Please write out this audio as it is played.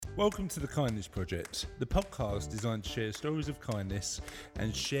Welcome to the Kindness Project, the podcast designed to share stories of kindness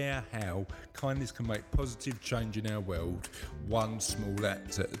and share how kindness can make positive change in our world, one small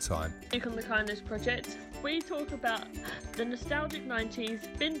act at a time. On the Kindness Project, we talk about the nostalgic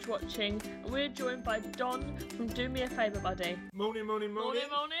 90s, binge watching, and we're joined by Don from Do Me a Favour, Buddy. Morning. Morning. How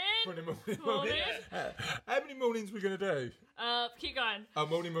many mornings are we going to do? Keep going. Oh,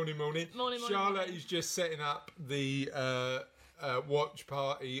 morning. Charlotte is just setting up the watch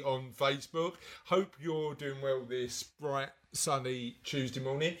party on Facebook. Hope you're doing well this bright, sunny Tuesday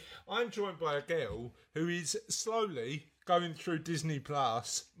morning. I'm joined by a girl who is slowly going through Disney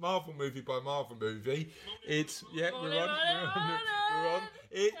Plus, Marvel movie by Marvel movie. We're on.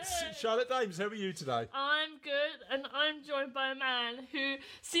 It's Charlotte Dames. How are you today? I'm good, and I'm joined by a man who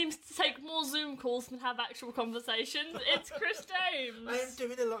seems to take more Zoom calls than have actual conversations. It's Chris James. I am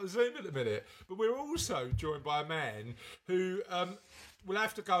doing a lot of Zoom at the minute, but we're also joined by a man who will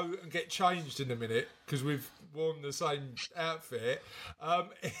have to go and get changed in a minute because we've worn the same outfit.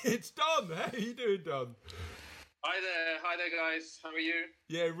 It's Don. How are you doing, Don? Hi there, guys. How are you?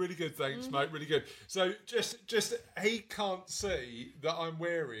 Yeah, really good, thanks, mate. Really good. So, just he can't see that I'm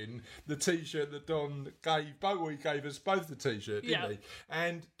wearing the T-shirt that Don gave. He gave us both the T-shirt, didn't he?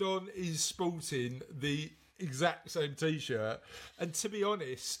 And Don is sporting the exact same T-shirt. And to be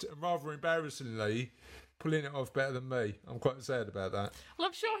honest, and rather embarrassingly, pulling it off better than me. I'm quite sad about that. Well,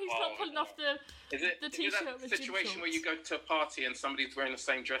 I'm sure he's not pulling off the T-shirt. Is that the situation where you go to a party and somebody's wearing the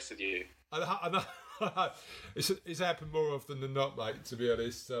same dress as you? I know. It's happened more often than not, mate, to be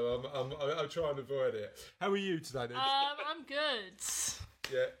honest. So I'm trying to avoid it. How are you today, then? I'm good.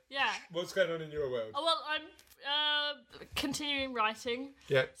 Yeah. What's going on in your world? Oh, well, I'm continuing writing.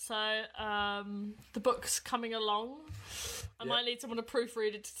 Yeah. So the book's coming along. I might need someone to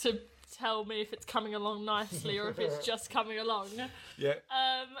proofread it to tell me if it's coming along nicely or if it's just coming along. Yeah.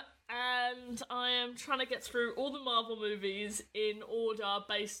 And I am trying to get through all the Marvel movies in order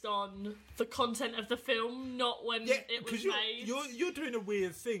based on the content of the film, not when it was made. You're doing a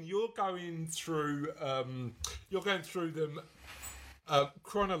weird thing. You're going through them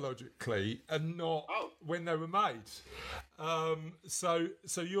chronologically and not when they were made. So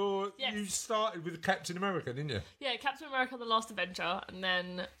you started with Captain America, didn't you? Yeah, Captain America: The Last Avenger, and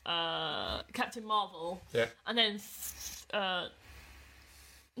then Captain Marvel. Yeah. And then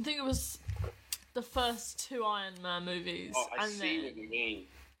I think it was the first two Iron Man movies. Oh, I see what you mean.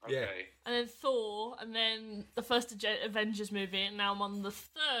 Okay. Yeah. And then Thor, and then the first Avengers movie, and now I'm on the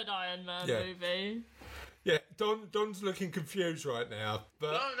third Iron Man movie. Yeah, Don's looking confused right now.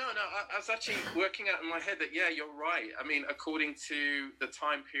 But No. I was actually working out in my head that, you're right. I mean, according to the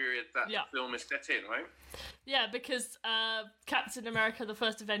time period that the film is set in, right? Yeah, because Captain America, the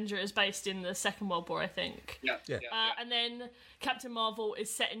first Avenger, is based in the Second World War, I think. Yeah. And then Captain Marvel is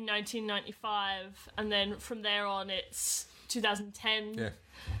set in 1995, and then from there on it's 2010. Yeah.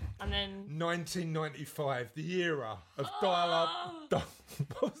 And then 1995, the era of dial-up.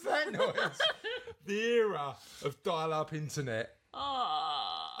 What was that noise? The era of dial-up internet.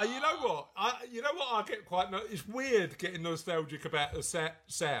 You know what? I get quite. It's weird getting nostalgic about the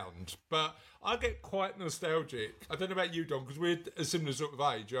sound, but I get quite nostalgic. I don't know about you, Don, because we're a similar sort of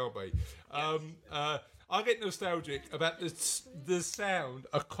age, aren't we? Yes. I get nostalgic about the sound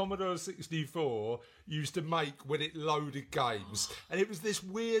a Commodore 64 used to make when it loaded games, and it was this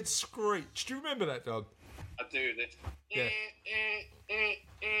weird screech. Do you remember that, Don? I do. Yeah.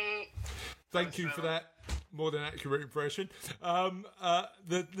 Thank you for that. More than accurate impression.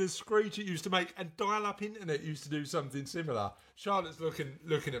 The screech it used to make, and dial-up internet used to do something similar. Charlotte's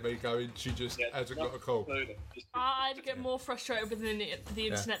looking at me going, she just hasn't got a call. I'd get more frustrated with the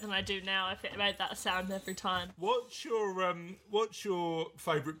internet than I do now if it made that sound every time. What's your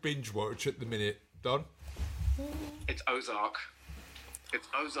favourite binge watch at the minute, Don? It's Ozark.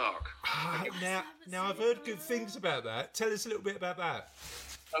 Now I've heard good things about that. Tell us a little bit about that.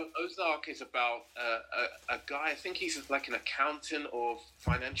 Ozark is about a guy, I think he's like an accountant or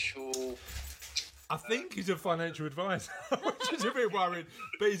financial... I think he's a financial advisor, which is a bit worrying,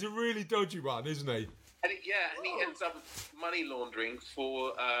 but he's a really dodgy one, isn't he? And he ends up money laundering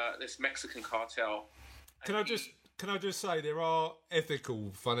for this Mexican cartel. Can I just say there are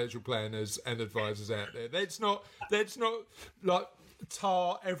ethical financial planners and advisors out there. Let's not like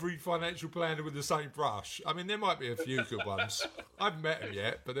tar every financial planner with the same brush. I mean, there might be a few good ones. I haven't met them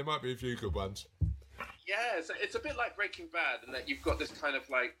yet, but there might be a few good ones. Yeah, it's a bit like Breaking Bad in that you've got this kind of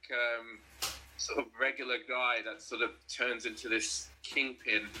like sort of regular guy that sort of turns into this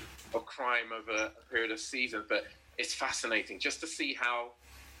kingpin of crime over a period of seasons. But it's fascinating just to see how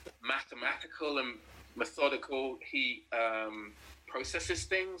mathematical and methodical he processes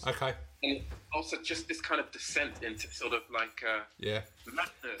things. Okay. And also just this kind of descent into sort of like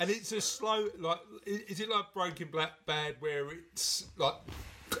madness. And it's a slow, like, is it like Breaking Bad where it's like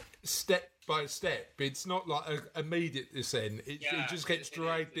step by step? It's not like an immediate descent. It just gets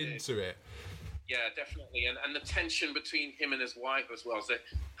dragged into it. Yeah, definitely. And the tension between him and his wife as well. So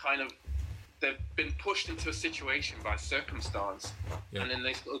they've been pushed into a situation by circumstance, and then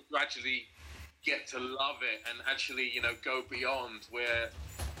they sort of gradually get to love it and actually, go beyond where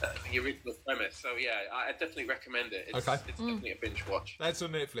the original premise. So yeah, I definitely recommend it. It's definitely a binge watch. That's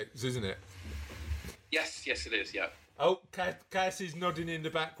on Netflix, isn't it? Yes, it is. Yeah. Oh, Cass is nodding in the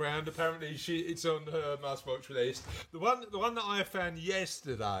background. Apparently, it's on her must-watch list. The one that I found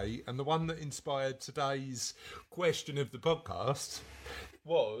yesterday, and the one that inspired today's question of the podcast,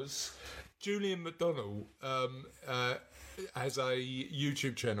 was Julian McDonnell has a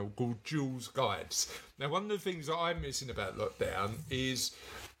YouTube channel called Jules Guides. Now, one of the things that I'm missing about lockdown is,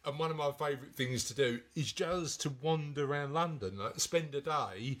 and one of my favourite things to do is just to wander around London, like spend a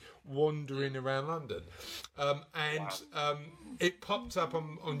day wandering around London. It popped up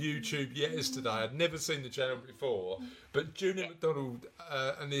on YouTube yesterday. I'd never seen the channel before, but Julian McDonnell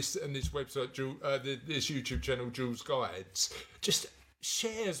and this website, this YouTube channel, Jules Guides, just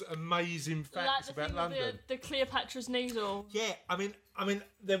shares amazing facts about London. The Cleopatra's Needle. Yeah, I mean,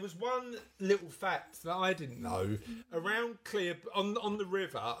 there was one little fact that I didn't know. Around on the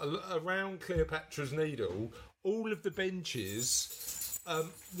river, around Cleopatra's Needle, all of the benches,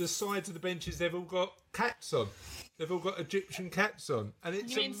 the sides of the benches, they've all got cats on. They've all got Egyptian cats on, and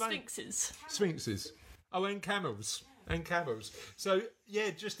it's you mean sphinxes? Sphinxes. Oh, and camels. So yeah,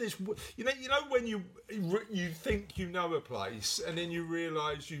 just this. You know when you think you know a place, and then you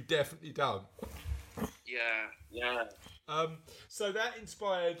realise you definitely don't. Yeah. So that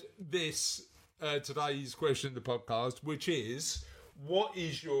inspired this today's question of the podcast, which is, what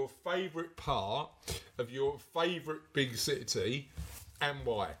is your favourite part of your favourite big city, and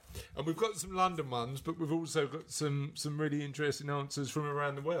why? And we've got some London ones, but we've also got some really interesting answers from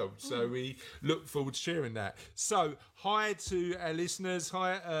around the world. So we look forward to sharing that. So hi to our listeners,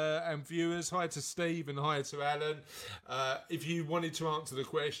 hi and viewers, hi to Steve and hi to Alan. If you wanted to answer the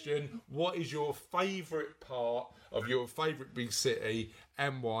question, what is your favourite part of your favourite big city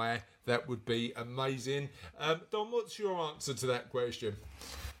and why? That would be amazing. Don, what's your answer to that question?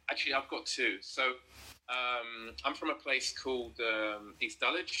 Actually, I've got two. So I'm from a place called East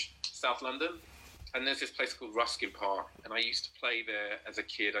Dulwich, South London, and there's this place called Ruskin Park, and I used to play there as a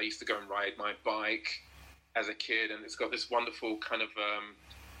kid. I used to go and ride my bike as a kid, and it's got this wonderful kind of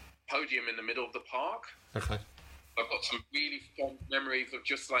podium in the middle of the park. Okay. I've got some really fond memories of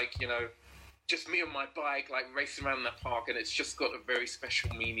just just me on my bike, like racing around that park, and it's just got a very special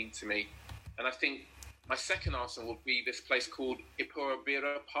meaning to me. And I think my second answer would be this place called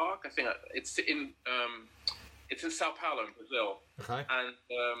Iporabira Park. I think it's in Sao Paulo in Brazil. Okay. And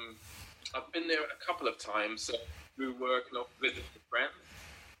I've been there a couple of times through work and visiting friends.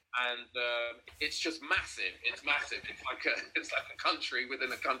 And it's just massive. It's massive. It's like a country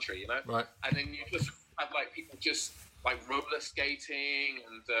within a country, you know. Right. And then you just have like people just like roller skating,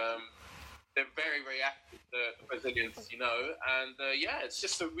 and they're very, very active, the Brazilians, you know. And it's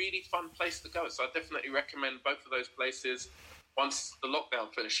just a really fun place to go. So I definitely recommend both of those places once the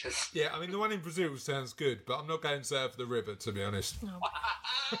lockdown finishes. Yeah, I mean, the one in Brazil sounds good, but I'm not going south of the river, to be honest. No.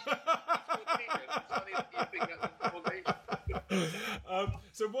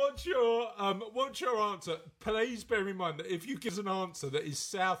 So what's your answer? Please bear in mind that if you give us an answer that is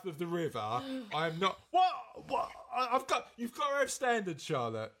south of the river, I'm not. What? You've got to have standards,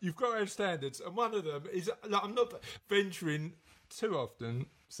 Charlotte. You've got to have standards, and one of them is I'm not venturing too often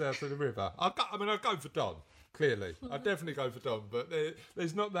south of the river. I'll go for Don. Clearly, I'd definitely go for Don, but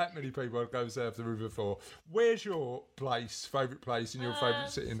there's not that many people I'd go south of the river for. Where's your favourite place in your favourite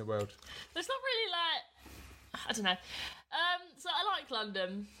city in the world? There's not really I don't know. So I like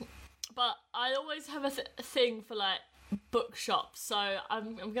London, but I always have a thing for like bookshops. So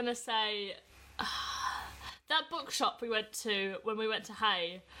I'm gonna say that bookshop we went to when we went to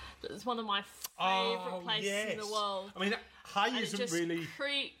Hay. It's one of my favourite places in the world. I mean, Hay and isn't really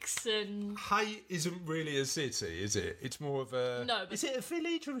creeks and Hay isn't really a city, is it? It's more of a Is it a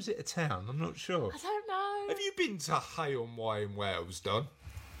village or is it a town? I'm not sure. I don't know. Have you been to Hay-on-Wye in Wales, Don?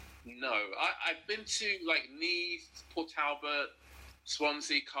 No, I've been to like Neath, Port Talbot,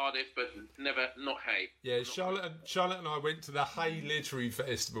 Swansea, Cardiff, but not Hay. Yeah, Charlotte and I went to the Hay Literary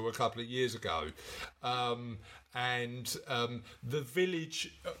Festival a couple of years ago, and the village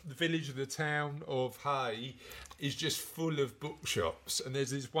of the town of Hay is just full of bookshops, and there's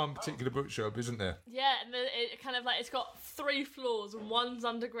this one particular bookshop, isn't there? Yeah, and it kind of like, it's got 3 floors and one's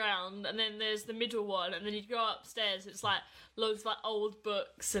underground, and then there's the middle one, and then you go upstairs, it's like loads of like old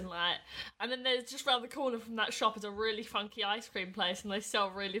books and then there's just round the corner from that shop is a really funky ice cream place, and they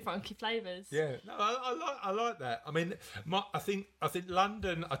sell really funky flavours. Yeah, no, I like that. I mean, I think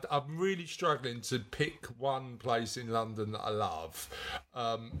London. I'm really struggling to pick one place in London that I love,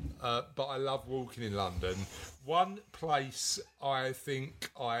 but I love walking in London. One place I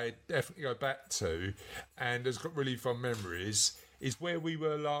think I definitely go back to, and has got really fond memories, is where we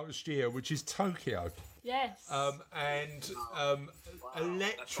were last year, which is Tokyo. Yes.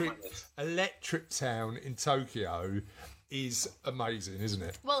 Electric Town in Tokyo is amazing, isn't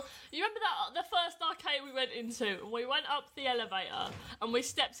it? Well, you remember that the first arcade we went into, and we went up the elevator, and we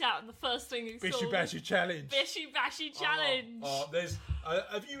stepped out, and the first thing you saw Bishy Bashy Challenge. Bishy Bashy Challenge. There's.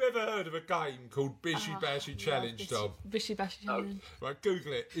 Have you ever heard of a game called Bishy Bashy Challenge, Tom? Bishy Bashy Challenge. Right,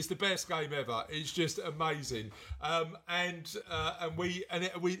 Google it. It's the best game ever. It's just amazing. It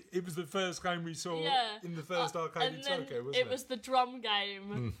was the first game we saw in the first arcade in Tokyo, wasn't it? It was the drum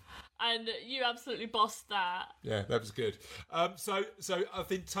game, and you absolutely bossed that. Yeah, that was good. So I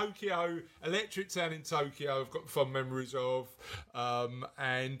think Tokyo, Electric Town in Tokyo, I've got fond memories of,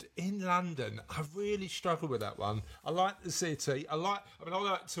 and in London, I really struggle with that one. I like the city. I like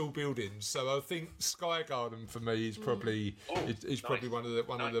tall buildings, so I think Sky Garden for me is probably probably one of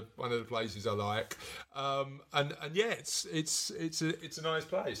the places I like. And yeah, it's a nice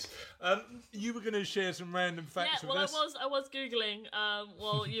place. You were going to share some random facts with us. I was googling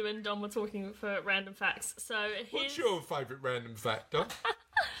while you and Don were talking for random facts. So what's your favourite random fact, Don?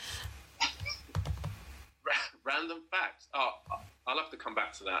 Random facts. I'll have to come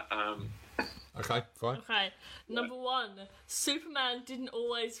back to that. Okay, fine. Okay, number 1, Superman didn't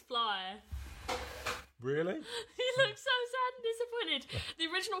always fly. Really? He looks so sad and disappointed. The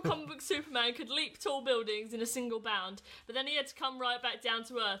original comic book Superman could leap tall buildings in a single bound, but then he had to come right back down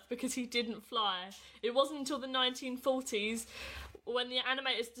to Earth because he didn't fly. It wasn't until the 1940s when the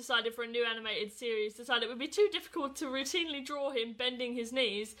animators decided for a new animated series, decided it would be too difficult to routinely draw him bending his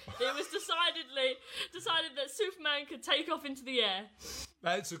knees. It was decided that Superman could take off into the air.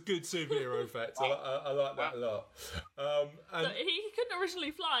 That's a good superhero fact. I like that a lot. So he couldn't originally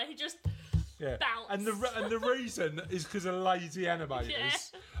fly. He just bounced. And the reason is because of lazy animators.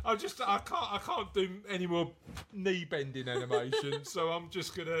 Yeah. I can't do any more knee bending animation, so I'm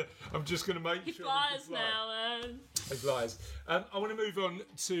just gonna make he sure flies now. He flies. I want to move on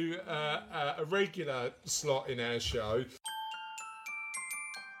to a regular slot in our show.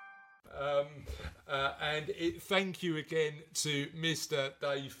 Thank you again to Mr.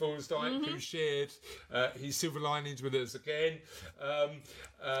 Dave Forsdyke, who shared his silver linings with us again.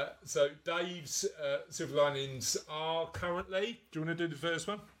 So Dave's silver linings are currently... Do you want to do the first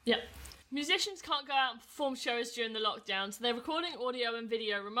one? Yep. Musicians can't go out and perform shows during the lockdown, so they're recording audio and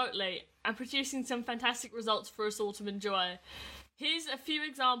video remotely and producing some fantastic results for us all to enjoy. Here's a few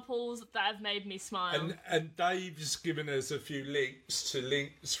examples that have made me smile. And Dave's given us a few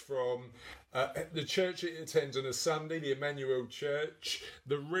links from the church he attends on a Sunday, the Emmanuel Church,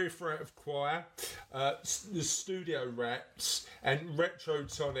 the Riff Raff Choir, the Studio Rats, and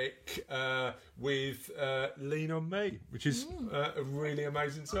Retrotonic with Lean On Me, which is a really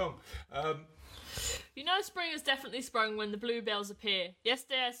amazing song. You know, spring has definitely sprung when the bluebells appear.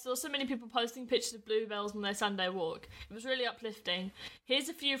 Yesterday I saw so many people posting pictures of bluebells on their Sunday walk. It was really uplifting. Here's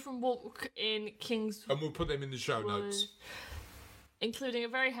a few from Walk in Kings... And we'll put them in the show notes. Including a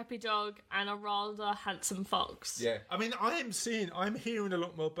very happy dog and a rather handsome fox. Yeah, I mean, I'm hearing a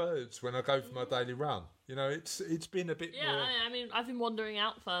lot more birds when I go for my daily run. You know, it's been a bit more... Yeah, I mean, I've been wandering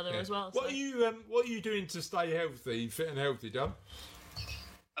out further as well. What are you doing to stay healthy, fit and healthy, Dom?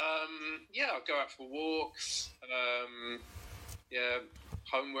 I'll go out for walks.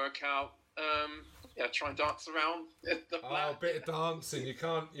 Home workout. Try and dance around the flat. A bit of dancing. You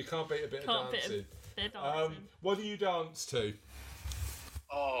can't beat a bit of dancing. What do you dance to?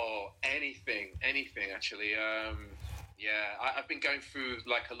 Oh, anything actually. I've been going through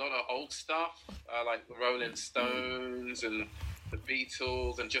like a lot of old stuff, like the Rolling Stones and the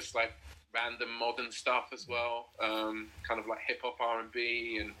Beatles, and just like random modern stuff as well. Kind of like hip hop,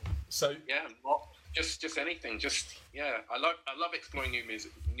 R&B, and just anything. I love exploring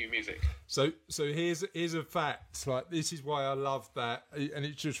new music. So here's a fact. Like, this is why I love that, and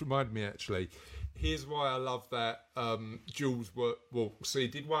it just reminded me actually. Here's why I love that Jules walk. So he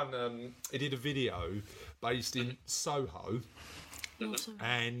did a video based in Soho, Awesome.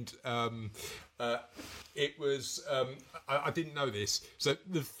 And it was I didn't know this. So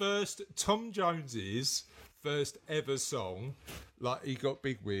the first Tom Jones's first ever song, like he got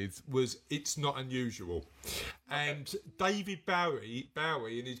big with, was "It's Not Unusual," and David Bowie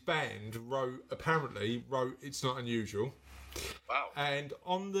and his band apparently wrote "It's Not Unusual." Wow. And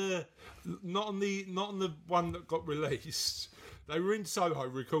on the not on the one that got released, they were in Soho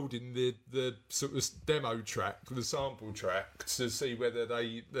recording the sort of demo track, the sample track, to see whether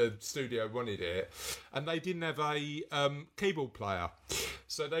the studio wanted it, and they didn't have a keyboard player,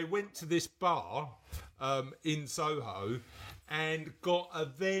 so they went to this bar in Soho and got a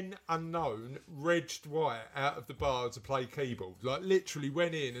then unknown Reg White out of the bar to play keyboard. Like literally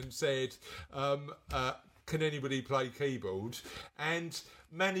went in and said, can anybody play keyboard? And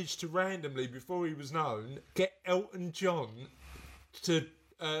managed to randomly, before he was known, get Elton John to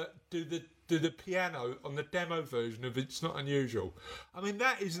do the piano on the demo version of "It's Not Unusual." I mean,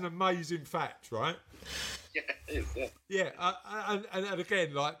 that is an amazing fact, right? Yeah, it is, yeah. Yeah, and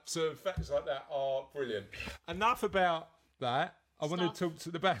again, like, so facts like that are brilliant. Enough about that. I want to talk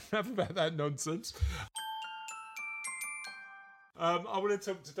to the band. Enough about that nonsense. I want to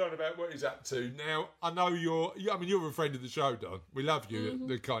talk to Don about what he's up to. Now, I know you're a friend of the show, Don. We love you at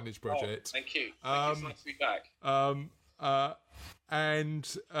the Kindness Project. Oh, thank you. It's nice to be back.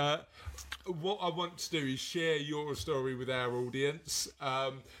 And what I want to do is share your story with our audience.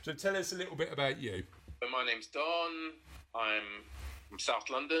 So tell us a little bit about you. My name's Don. I'm from South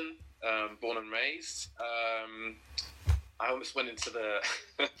London, born and raised. I almost went into the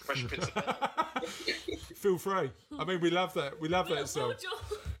Fresh Prince of Bel-Air. Feel free. I mean, we love that. We love that song.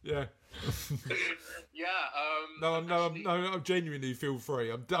 Yeah. Yeah. No, genuinely feel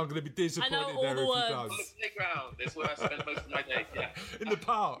free. I'm going to be disappointed there if you don't. On the playground is where I spend most of my day. Yeah. In the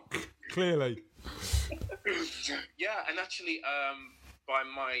park, clearly. Yeah, and actually, by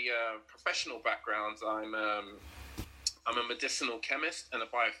my professional background, I'm a medicinal chemist and a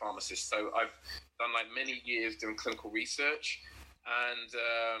biopharmacist. So I've done like many years doing clinical research, and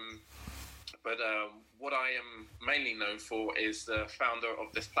but what I am mainly known for is the founder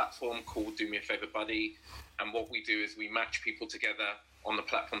of this platform called Do Me a Favour Buddy, and what we do is we match people together on the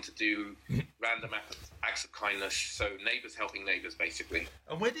platform to do random acts of kindness, so neighbours helping neighbours, basically.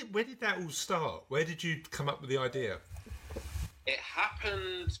 And where did that all start? Where did you come up with the idea? It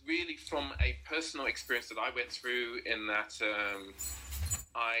happened really from a personal experience that I went through, in that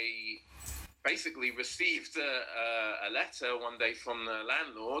I basically received a letter one day from the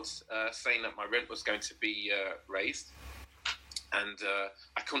landlord saying that my rent was going to be raised, and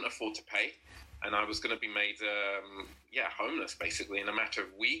I couldn't afford to pay, and I was going to be made homeless basically in a matter of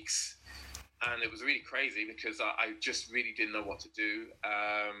weeks. And it was really crazy because I just really didn't know what to do.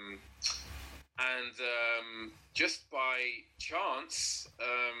 Just by chance,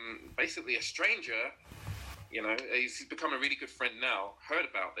 basically a stranger, he's become a really good friend now, heard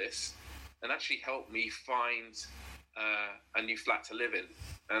about this and actually helped me find a new flat to live in.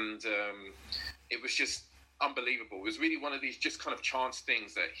 And it was just unbelievable. It was really one of these just kind of chance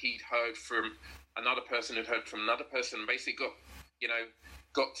things that he'd heard from another person who'd heard from another person, and basically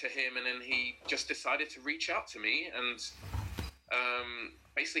got to him, and then he just decided to reach out to me and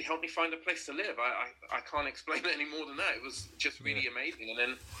basically helped me find a place to live. I can't explain it any more than that. It was just really amazing. And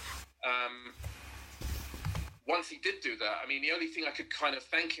then once he did do that, I mean, the only thing I could kind of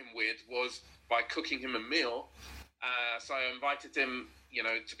thank him with was by cooking him a meal. So I invited him,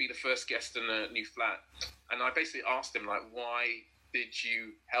 to be the first guest in the new flat. And I basically asked him, like, why did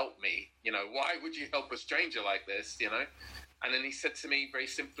you help me? Why would you help a stranger like this, And then he said to me very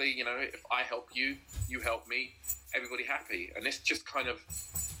simply, if I help you, you help me, everybody happy. And this just kind of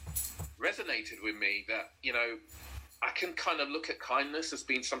resonated with me that, I can kind of look at kindness as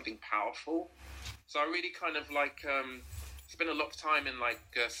being something powerful. So I really kind of spent a lot of time in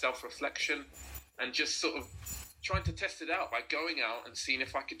self-reflection and just sort of trying to test it out by going out and seeing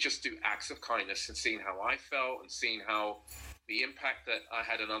if I could just do acts of kindness and seeing how I felt and seeing how the impact that I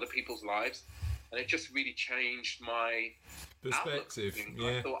had on other people's lives. And it just really changed my perspective.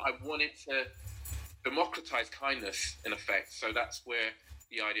 Yeah. I thought I wanted to democratize kindness, in effect. So that's where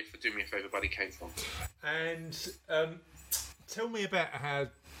the idea for Do Me a Favour Buddy came from. And tell me about how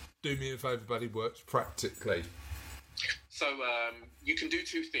Do Me a Favour Buddy works practically. So you can do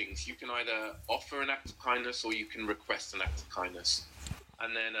two things. You can either offer an act of kindness or you can request an act of kindness.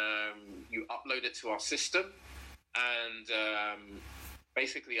 And then you upload it to our system, and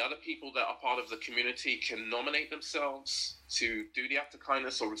basically other people that are part of the community can nominate themselves to do the act of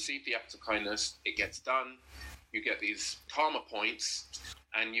kindness or receive the act of kindness. It gets done. You get these karma points,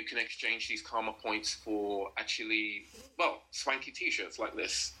 and you can exchange these karma points for actually, well, swanky T-shirts like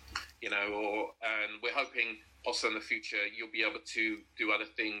this, and we're hoping also in the future you'll be able to do other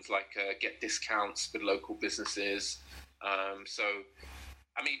things like get discounts with local businesses. So,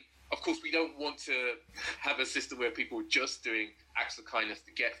 I mean, of course, we don't want to have a system where people are just doing acts of kindness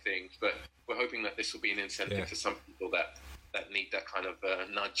to get things, but we're hoping that this will be an incentive for some people that need that kind of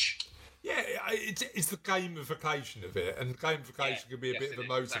nudge. Yeah, it's the gamification of it, and gamification can be a bit of a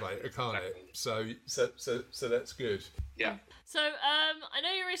motivator, can't it? So that's good. Yeah. So I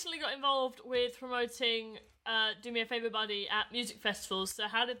know you recently got involved with promoting Do Me a Favour Buddy at music festivals. So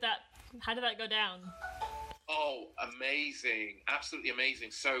how did that go down? Oh, amazing. Absolutely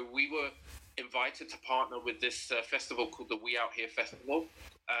amazing. So we were invited to partner with this festival called the We Out Here Festival,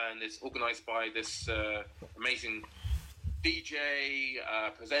 and it's organised by this amazing DJ,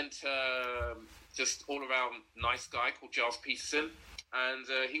 presenter, just all-around nice guy called Giles Peterson. And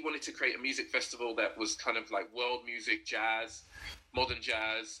he wanted to create a music festival that was kind of like world music, jazz, modern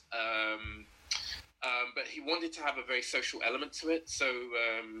jazz, but he wanted to have a very social element to it. So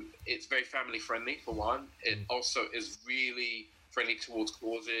it's very family friendly, for one. It also is really friendly towards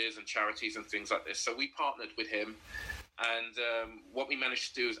causes and charities and things like this. So we partnered with him, and what we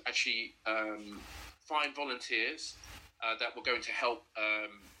managed to do is actually find volunteers that were going to help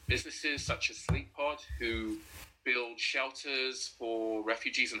businesses such as Sleep Pod, who build shelters for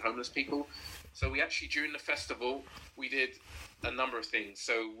refugees and homeless people. So we actually, during the festival, we did a number of things.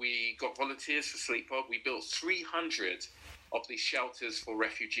 So we got volunteers for Sleep Pod. We built 300 of these shelters for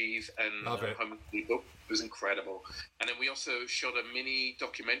refugees and homeless people. It was incredible. And then we also shot a mini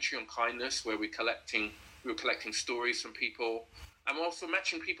documentary on kindness where we were collecting stories from people. And we're also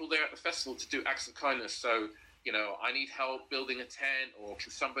matching people there at the festival to do acts of kindness. So, I need help building a tent, or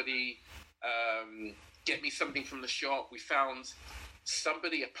can somebody get me something from the shop? We found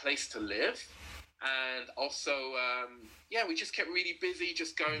somebody a place to live. And also, we just kept really busy,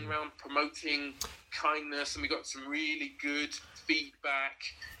 just going around promoting kindness, and we got some really good feedback,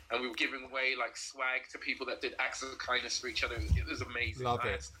 and we were giving away like swag to people that did acts of kindness for each other. It was amazing. Love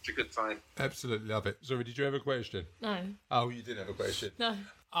it. Had such a good time. Absolutely love it. Sorry, did you have a question? No. Oh, you didn't have a question? No.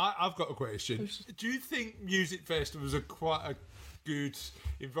 I've got a question. Do you think music festivals are quite a good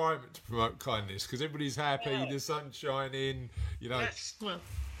environment to promote kindness? Because everybody's happy, the sun's shining, Yes. Well.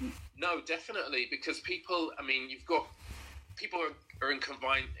 No, definitely, because people, people are in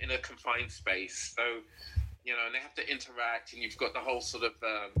a confined space, so, and they have to interact, and you've got the whole sort of,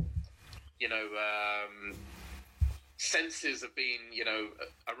 senses of being,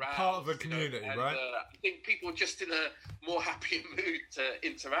 around. Part of a community, and, right? I think people are just in a more happier mood to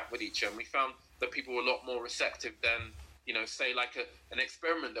interact with each other. We found that people were a lot more receptive than, say like an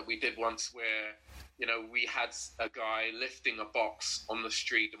experiment that we did once where, we had a guy lifting a box on the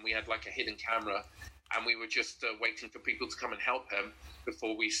street, and we had like a hidden camera, and we were just waiting for people to come and help him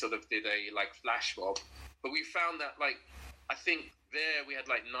before we sort of did a like flash mob. But we found that I think there we had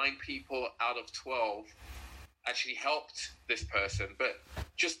 9 people out of 12 actually helped this person. But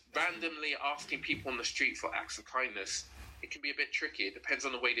just randomly asking people on the street for acts of kindness, it can be a bit tricky. It depends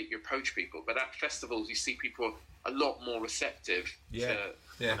on the way that you approach people. But at festivals, you see people a lot more receptive to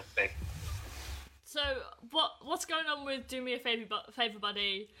kind of thing. So what's going on with Do Me a Favour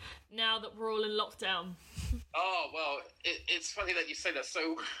Buddy now that we're all in lockdown? Oh, well, it's funny that you say that.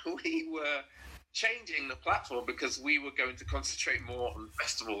 So we were changing the platform because we were going to concentrate more on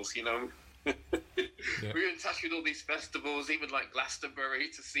festivals, We were in touch with all these festivals, even like Glastonbury,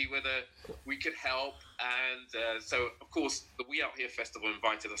 to see whether we could help. And so, of course, the We Out Here Festival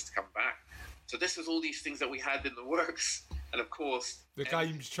invited us to come back. So this was all these things that we had in the works. And, of course... The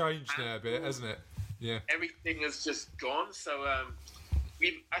game's changed now a bit, hasn't it? Yeah. Everything has just gone. So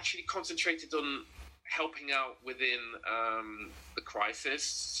we've actually concentrated on helping out within the crisis.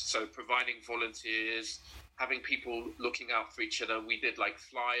 So providing volunteers, having people looking out for each other. We did like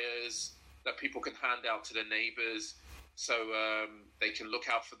flyers that people can hand out to their neighbours, so they can look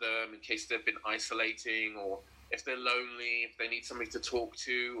out for them in case they've been isolating, or if they're lonely, if they need somebody to talk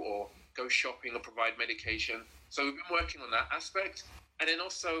to, or go shopping or provide medication. So we've been working on that aspect. And then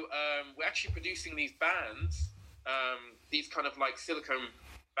also, we're actually producing these bands, these kind of like silicone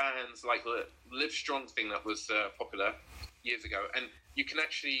bands, like the Live Strong thing that was popular years ago. And you can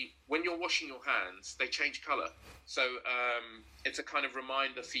actually, when you're washing your hands, they change colour. So it's a kind of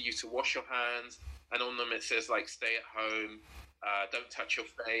reminder for you to wash your hands. And on them it says like, stay at home, don't touch your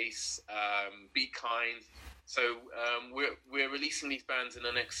face, be kind. So we're releasing these bands in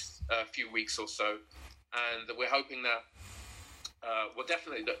the next few weeks or so. And we're hoping that, well,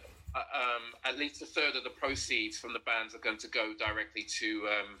 definitely at least a third of the proceeds from the bands are going to go directly to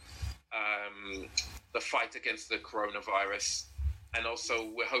the fight against the coronavirus. And also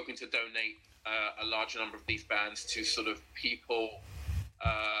we're hoping to donate a large number of these bands to sort of people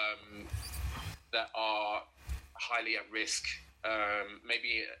that are highly at risk,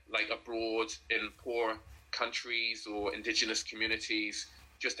 maybe like abroad in poor countries or indigenous communities,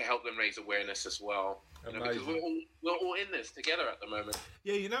 just to help them raise awareness as well. You know, because we're all in this together at the moment.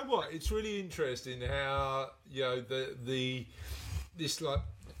 Yeah, you know what? It's really interesting how, you know, this like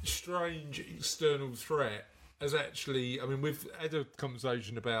strange external threat has actually, I mean, we've had a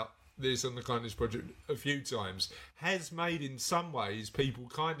conversation about this on the Kindness Project a few times, has made in some ways people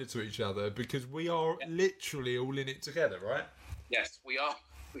kinder to each other because we are literally all in it together, right? Yes, we are.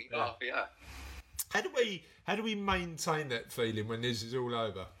 We are. How do we maintain that feeling when this is all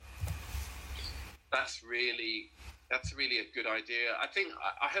over? That's really a good idea. I think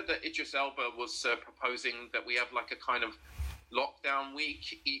I heard that Idris Elba was proposing that we have like a kind of lockdown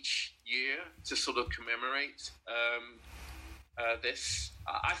week each year to sort of commemorate this.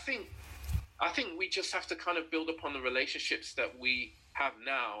 I think we just have to kind of build upon the relationships that we have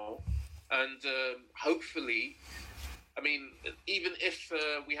now, and hopefully, I mean, even if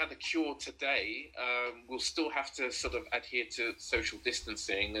we had a cure today, we'll still have to sort of adhere to social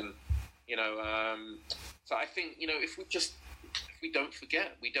distancing, and you know, so I think, you know, if we don't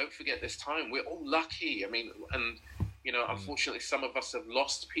forget this time. We're all lucky. I mean, and you know, unfortunately, some of us have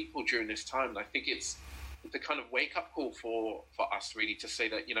lost people during this time, and I think it's the kind of wake-up call for us, really, to say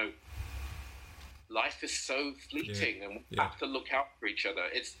that, you know, life is so fleeting, and we have to look out for each other.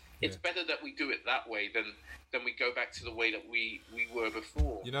 It's better that we do it that way than we go back to the way that we were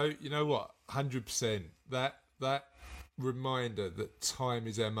before. You know what? 100%. That reminder that time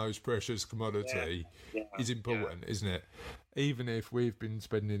is our most precious commodity is important, isn't it? Even if we've been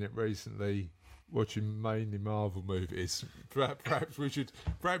spending it recently watching mainly Marvel movies, perhaps we should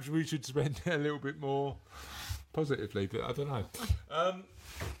spend a little bit more positively, but I don't know. Do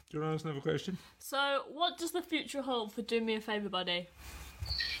you want to ask another question? So, what does the future hold for Do Me a Favour, Buddy?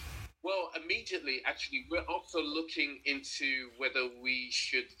 Well, immediately, actually, we're also looking into whether we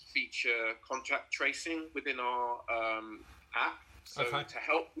should feature contact tracing within our app. So to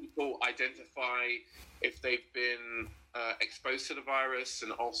help people identify if they've been exposed to the virus,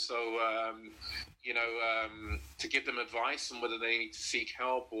 and also, to give them advice on whether they need to seek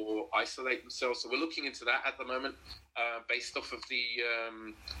help or isolate themselves. So we're looking into that at the moment, based off of the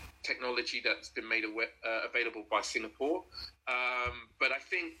technology that's been made available by Singapore. But I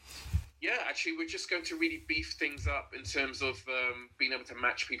think, actually, we're just going to really beef things up in terms of being able to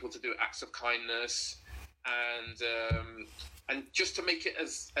match people to do acts of kindness, and just to make it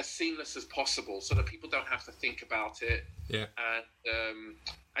as seamless as possible, so that people don't have to think about it.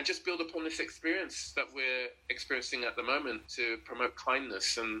 And just build upon this experience that we're experiencing at the moment to promote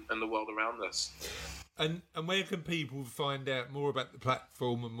kindness and the world around us. And where can people find out more about the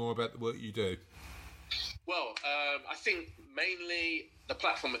platform and more about the work you do? Well, I think mainly the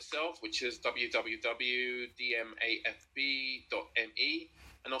platform itself, which is www.dmafb.me,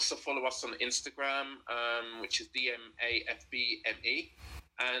 and also follow us on Instagram, which is dmafbme.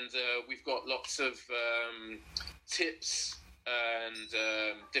 And we've got lots of tips and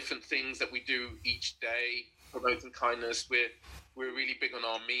different things that we do each day promoting kindness. We're really big on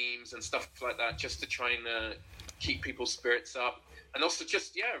our memes and stuff like that, just to try and keep people's spirits up. And also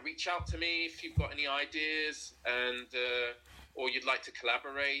just, reach out to me if you've got any ideas, and or you'd like to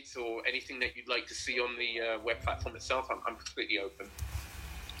collaborate, or anything that you'd like to see on the web platform itself. I'm completely open.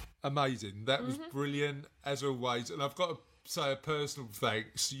 Amazing. That was brilliant, as always. And I've got to say a personal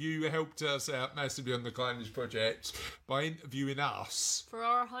thanks. You helped us out massively on the Kindness Project by interviewing us for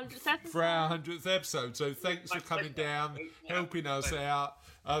our 100th episode. For our 100th episode. So thanks for coming down, helping us out.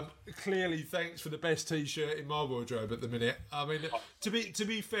 Clearly, thanks for the best T-shirt in my wardrobe at the minute. I mean, to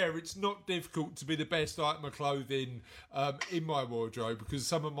be fair, it's not difficult to be the best item of clothing in my wardrobe, because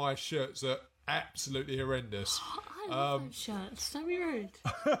some of my shirts are absolutely horrendous. I love those shirts. So rude.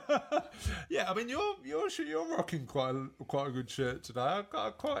 Yeah, I mean, you're rocking quite a good shirt today.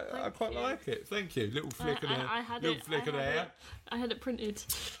 I quite like it. Thank you. Little flick of the hair. I had it printed.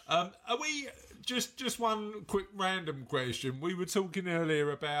 Are we just one quick random question? We were talking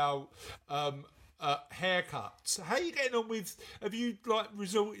earlier about haircuts. How are you getting on with? Have you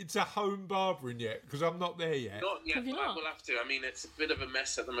resorted to home barbering yet? Because I'm not there yet. Not yet. But I will have to. I mean, it's a bit of a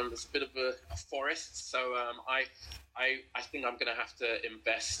mess at the moment. It's a bit of a forest. So I think I'm going to have to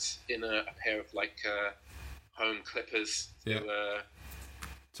invest in a pair of home clippers to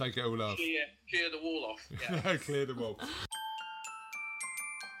take it all off. Clear the wall off. Yeah. Clear the wall.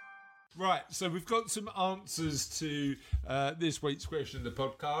 Right, so we've got some answers to this week's question of the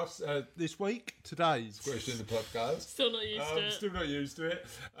podcast. Today's question of the podcast. Still not used to it. Still not used to it.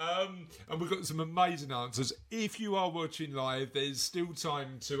 And we've got some amazing answers. If you are watching live, there's still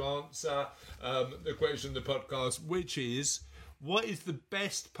time to answer the question of the podcast, which is, what is the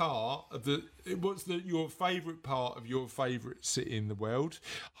best part of your favourite part of your favourite city in the world?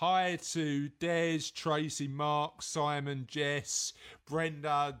 Hi to Des, Tracy, Mark, Simon, Jess,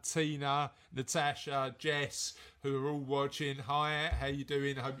 Brenda, Tina, Natasha, Jess, who are all watching. Hi, how you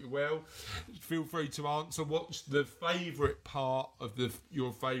doing? I hope you're well. Feel free to answer. What's the favourite part of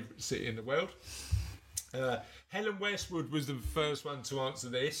your favourite city in the world? Helen Westwood was the first one to answer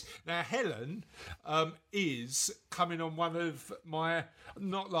this. Now, Helen is coming on one of my,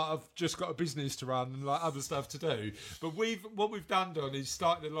 not like I've just got a business to run and like other stuff to do, but what we've done, Don, is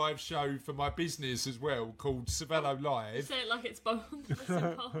started a live show for my business as well called Savello Live. Say it like it's both.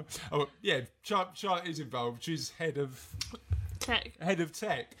 Oh, yeah, Charlotte is involved. She's head of tech,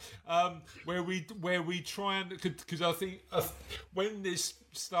 where we try and, because I think when this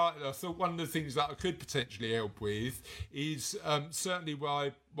started, I thought one of the things that I could potentially help with is certainly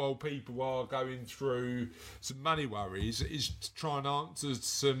while people are going through some money worries, is to try and answer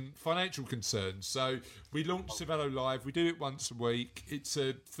some financial concerns. So we launched Savello Live. We do it once a week. It's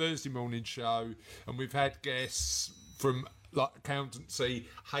a Thursday morning show, and we've had guests from like accountancy,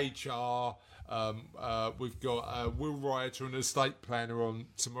 HR. We've got a will writer and estate planner on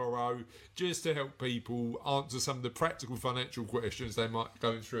tomorrow, just to help people answer some of the practical financial questions they might be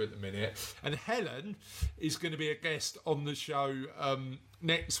going through at the minute. And Helen is going to be a guest on the show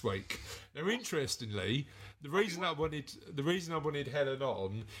next week. Now, interestingly, the reason I wanted Helen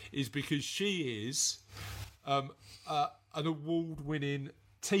on is because she is an award-winning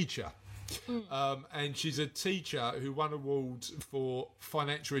teacher. And she's a teacher who won awards for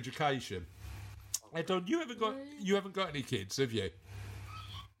financial education. Hey, Don, you haven't got any kids, have you?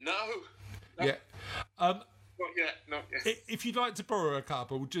 No. Yeah. Not yet. If you'd like to borrow a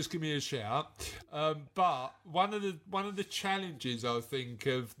couple, just give me a shout. But one of the challenges, I think,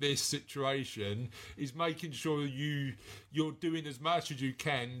 of this situation is making sure you're doing as much as you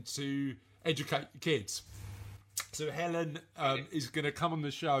can to educate your kids. So Helen is going to come on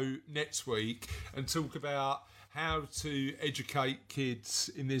the show next week and talk about how to educate kids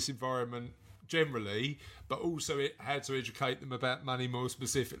in this environment generally, but also how to educate them about money more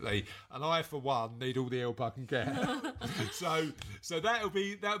specifically. And I, for one, need all the help I can get. so that'll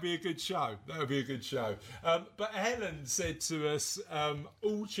be a good show. That'll be a good show. But Helen said to us,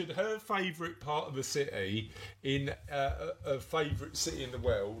 Orchard, her favourite part of the city, in a favourite city in the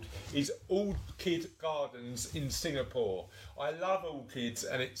world, is Orchid Gardens in Singapore. I love orchids,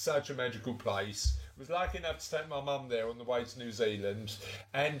 and it's such a magical place. I was lucky enough to take my mum there on the way to New Zealand,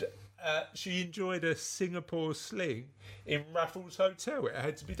 and she enjoyed a Singapore sling in Raffles Hotel. It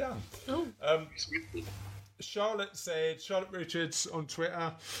had to be done. Oh. Charlotte Richards on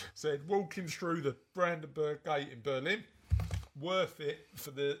Twitter said, walking through the Brandenburg Gate in Berlin, worth it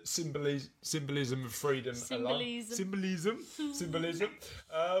for the symbolism of freedom. Symbolism.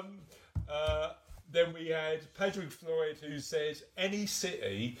 Then we had Patrick Floyd, who says, any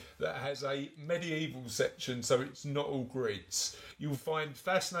city that has a medieval section, so it's not all grids, you'll find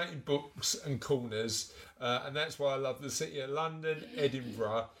fascinating books and corners, and that's why I love the city of London,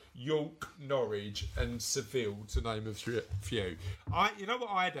 Edinburgh, York, Norwich and Seville, to name a few. You know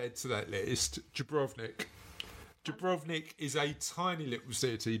what I'd add to that list? Dubrovnik. Dubrovnik is a tiny little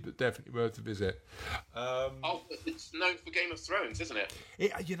city, but definitely worth a visit. It's known for Game of Thrones, isn't it?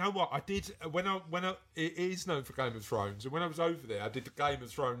 You know what? I did it is known for Game of Thrones, and when I was over there, I did the Game of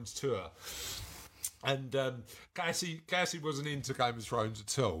Thrones tour. And Cassie wasn't into Game of Thrones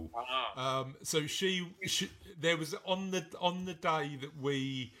at all. So she there was on the day that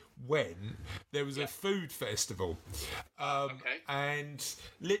we went, there was a food festival, and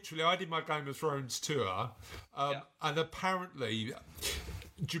literally I did my Game of Thrones tour, and apparently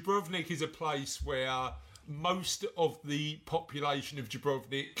Dubrovnik is a place where most of the population of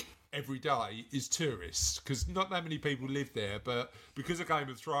Dubrovnik every day is tourists, because not that many people live there, but because of Game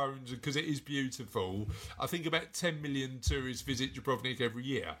of Thrones and because it is beautiful, I think about 10 million tourists visit Dubrovnik every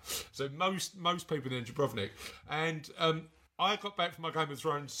year. So most people in Dubrovnik. And I got back from my Game of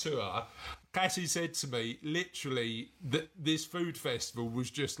Thrones tour. Cassie said to me, literally, that this food festival was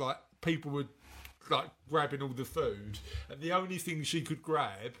just like people were like grabbing all the food, and the only thing she could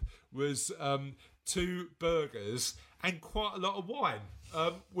grab was 2 burgers and quite a lot of wine,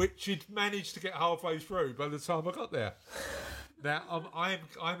 which she'd managed to get halfway through by the time I got there. Now,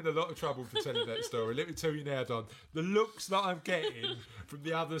 I'm in a lot of trouble for telling that story. Let me tell you now, Don. The looks that I'm getting from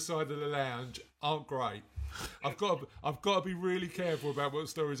the other side of the lounge aren't great. I've got to be really careful about what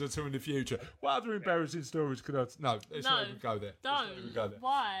stories I tell in the future. What other embarrassing stories could I? No, let's not even go there. Don't.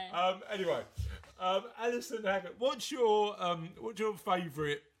 Why? Anyway, Alison Haggard, what's your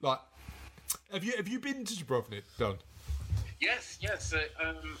favourite? Like, have you been to Dubrovnik, Don? Yes.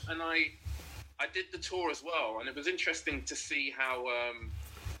 And I did the tour as well, and it was interesting to see how,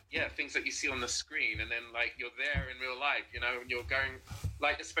 things that you see on the screen, and then like you're there in real life, you know, and you're going,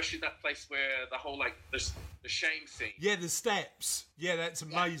 like, especially that place where the whole like the shame scene. Yeah, the steps. Yeah, that's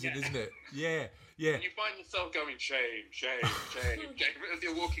amazing, isn't it? Yeah. And you find yourself going shame as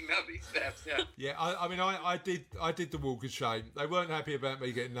you're walking down these steps. Yeah. Yeah, I did the walk of shame. They weren't happy about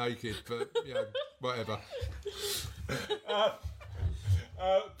me getting naked, but you know, whatever.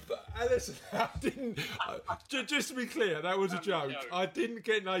 Alison, I didn't. Just to be clear, that was a joke. I didn't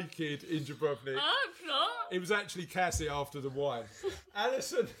get naked in Dubrovnik. It was actually Cassie after the wine.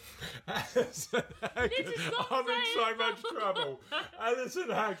 Alison Hagen, I'm in so much trouble.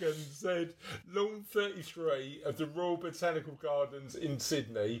 Alison Hagen said, Lawn 33 of the Royal Botanical Gardens in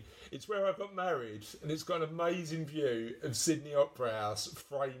Sydney. It's where I got married, and it's got an amazing view of Sydney Opera House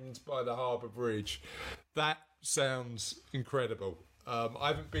framed by the Harbour Bridge. That sounds incredible. I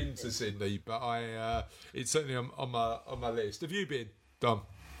haven't been to Sydney, but it's certainly on my list. Have you been, Dom?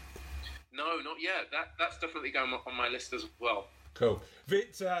 No, not yet. That's definitely going on my list as well. Cool.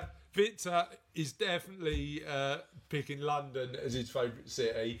 Victor is definitely picking London as his favourite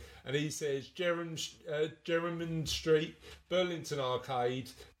city, and he says Jermyn Street, Burlington Arcade,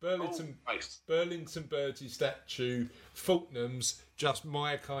 Burlington Bertie statue, Fortnum's, just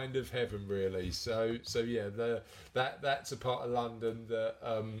my kind of heaven, really. So yeah, that's a part of London that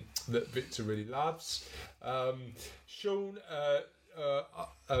Victor really loves. Sean's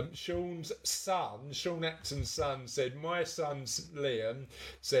son, Sean Axon's son, said, my son Liam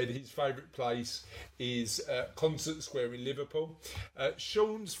said his favourite place is Concert Square in Liverpool.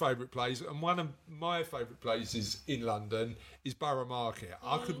 Sean's favourite place, and one of my favourite places in London, is Borough Market.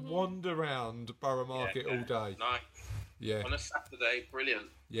 I could wander around Borough Market all day. Nice. Yeah. On a Saturday, brilliant.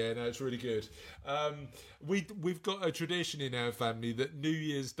 Yeah, no, it's really good. We've got a tradition in our family that New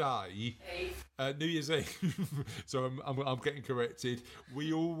Year's Eve. So I'm getting corrected.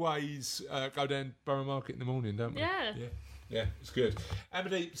 We always go down Borough Market in the morning, don't we? Yeah, it's good.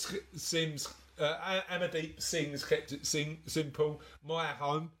 Amadeep sings kept it simple. My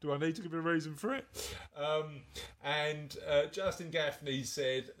home. Do I need to give a reason for it? And Justin Gaffney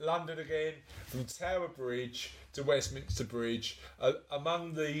said London again, from Tower Bridge to Westminster Bridge,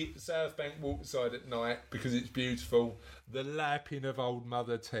 among the South Bank walkside at night because it's beautiful. The lapping of old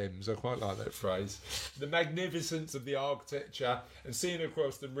Mother Thames, I quite like that phrase. The magnificence of the architecture and seeing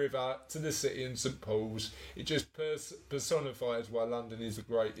across the river to the city and St Paul's. It just personifies why London is the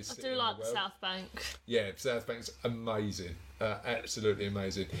greatest city in the world. I do like the South Bank. Yeah, South Bank's amazing. Absolutely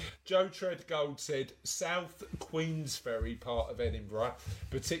amazing. Joe Treadgold said South Queensferry part of Edinburgh,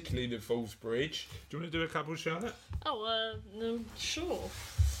 particularly the Falls Bridge. Do you want to do a couple, Charlotte? No, sure.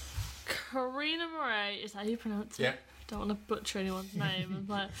 Karina Murray, is that how you pronounce it? Yeah. Don't want to butcher anyone's name. I'm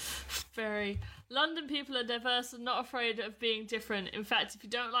like, London people are diverse and not afraid of being different. In fact, if you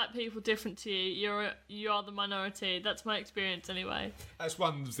don't like people different to you, you are the minority. That's my experience anyway. That's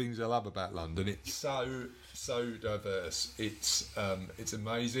one of the things I love about London. It's so diverse. It's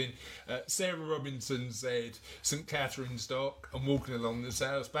amazing. Sarah Robinson said St Catherine's Dock and walking along the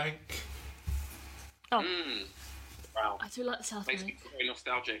South Bank. Oh, wow! I do like the South Makes Bank. me very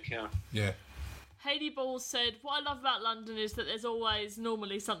nostalgic. Yeah. Hayley Balls said, what I love about London is that there's always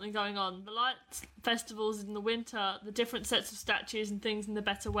normally something going on. The light festivals in the winter, the different sets of statues and things in the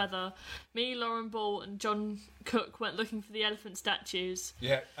better weather. Me, Lauren Ball and John Cook went looking for the elephant statues.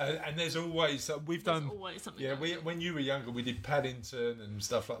 Yeah, and there's always... always something Yeah, going on. when you were younger, we did Paddington and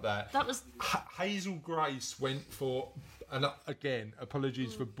stuff like that. That was... Hazel Grace went for... And again,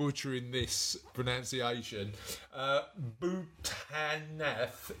 apologies for butchering this pronunciation.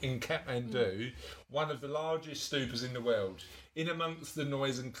 Bhutannath in Kathmandu, one of the largest stupas in the world. In amongst the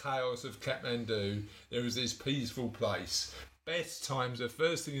noise and chaos of Kathmandu, there is this peaceful place. Best times are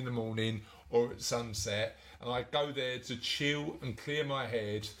first thing in the morning or at sunset, and I go there to chill and clear my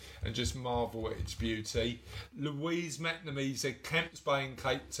head and just marvel at its beauty. Louise McNamee said Camps Bay in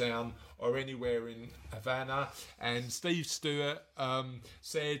Cape Town or anywhere in Havana, and Steve Stewart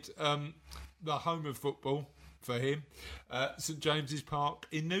said the home of football for him, St James's Park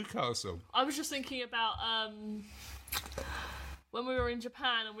in Newcastle. I was just thinking about when we were in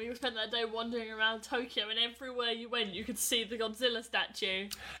Japan and we spent that day wandering around Tokyo, and everywhere you went you could see the Godzilla statue.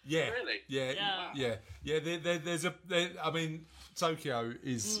 Yeah. Really? Yeah. I mean, Tokyo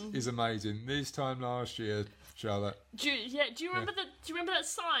is amazing. This time last year, Charlotte. Do you remember that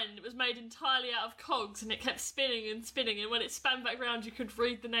sign? It was made entirely out of cogs, and it kept spinning and spinning. And when it span back round, you could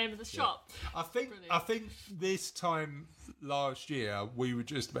read the name of the shop. I think this time last year we were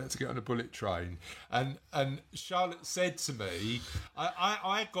just about to get on a bullet train, and Charlotte said to me,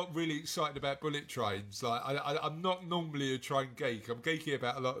 I got really excited about bullet trains. Like I'm not normally a train geek. I'm geeky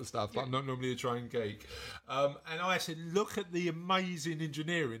about a lot of stuff, but I'm not normally a train geek. And I said, look at the amazing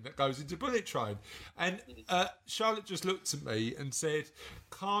engineering that goes into bullet train. And Charlotte just looked at me and said,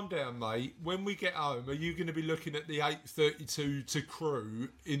 calm down, mate. When we get home, are you going to be looking at the 832 to Crewe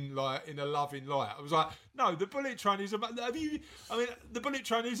in a loving light? I was like, no, the bullet train is amazing. The bullet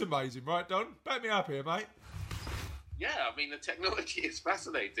train is amazing, right, Don? Back me up here, mate. Yeah, I mean, the technology is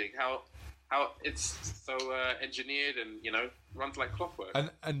fascinating. How it's so engineered and, runs like clockwork.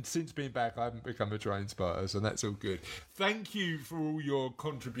 And since being back, I haven't become a train spotter, so that's all good. Thank you for all your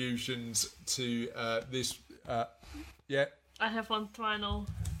contributions to this. Yeah. I have one final.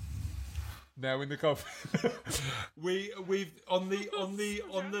 Now in the coffee. we've on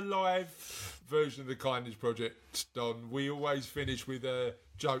the live version of the Kindness Project, Don, we always finish with a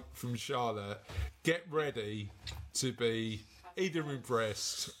joke from Charlotte. Get ready to be either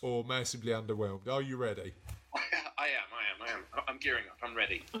impressed or massively underwhelmed. Are you ready? I am. I'm gearing up. I'm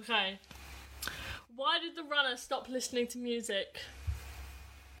ready. Okay. Why did the runner stop listening to music?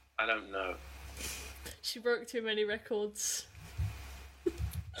 I don't know. She broke too many records.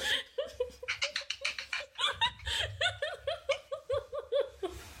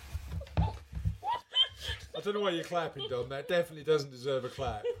 I don't know why you're clapping, Don. That definitely doesn't deserve a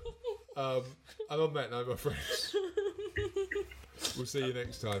clap. And on that note, my friends, we'll see you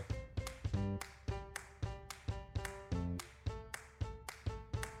next time.